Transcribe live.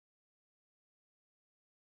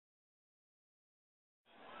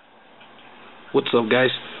What's up,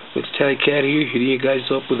 guys? It's Tally Cat here, hitting you guys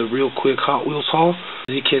up with a real quick Hot Wheels haul.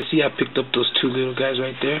 As you can see, I picked up those two little guys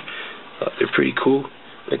right there. They're pretty cool.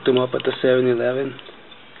 Picked them up at the 7-Eleven.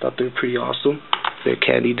 Thought they were pretty awesome. They're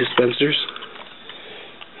candy dispensers.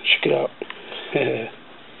 Check it out.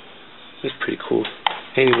 It's pretty cool.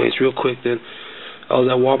 Anyways, real quick then. I was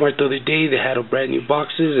at Walmart the other day. They had a brand new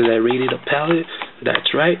boxes, and I rated a pallet.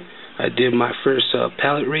 That's right. I did my first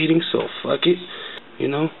pallet rating, so fuck it. You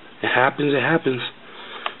know, it happens.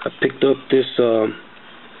 I picked up this,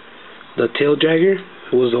 the tail dragger.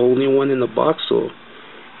 It was the only one in the box, so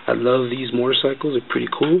I love these motorcycles. They're pretty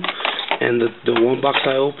cool. And the one box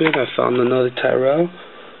I opened, I found another Tyrell.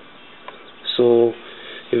 So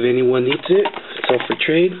if anyone needs it, it's up for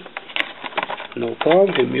trade. No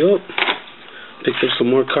problem, hit me up. Picked up some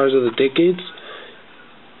more cars of the decades.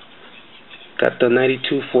 Got the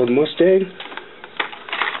 92 Ford Mustang.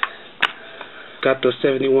 Got the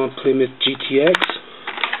 71 Plymouth GTX.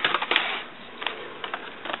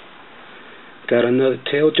 Got another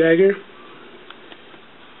tail dragger.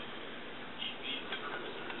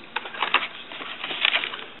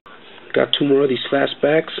 Got two more of these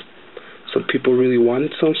fastbacks. Some people really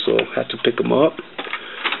wanted some, so I had to pick them up.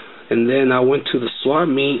 And then I went to the swap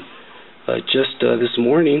meet just this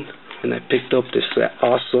morning, and I picked up this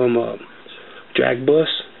awesome drag bus.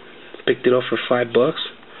 Picked it up for $5.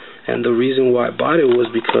 And the reason why I bought it was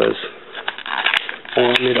because I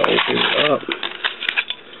wanted to open it up.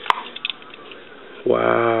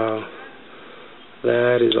 Wow,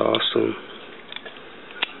 that is awesome.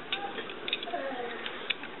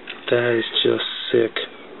 That is just sick.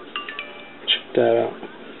 Check that out.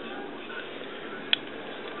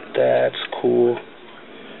 That's cool.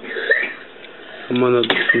 I'm gonna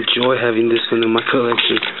enjoy having this one in my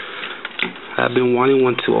collection. I've been wanting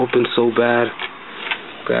one to open so bad.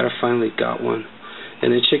 Glad I finally got one.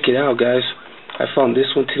 And then check it out, guys. I found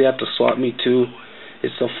this one today at the swap meet too.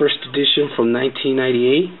 It's the first edition from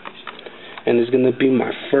 1998, and it's gonna be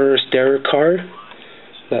my first Derek card.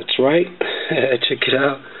 That's right. Check it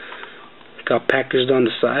out. Got packaged on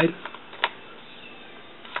the side.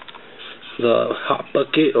 The hot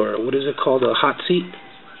bucket, or what is it called? The hot seat.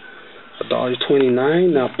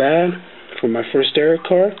 $1.29, not bad for my first Derek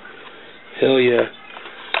card. Hell yeah.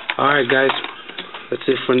 Alright, guys. That's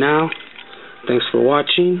it for now. Thanks for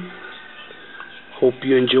watching. Hope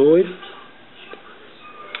you enjoyed.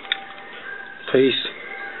 Peace.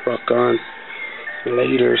 Rock on.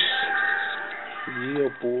 Laters. Yeah,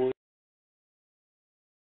 boy.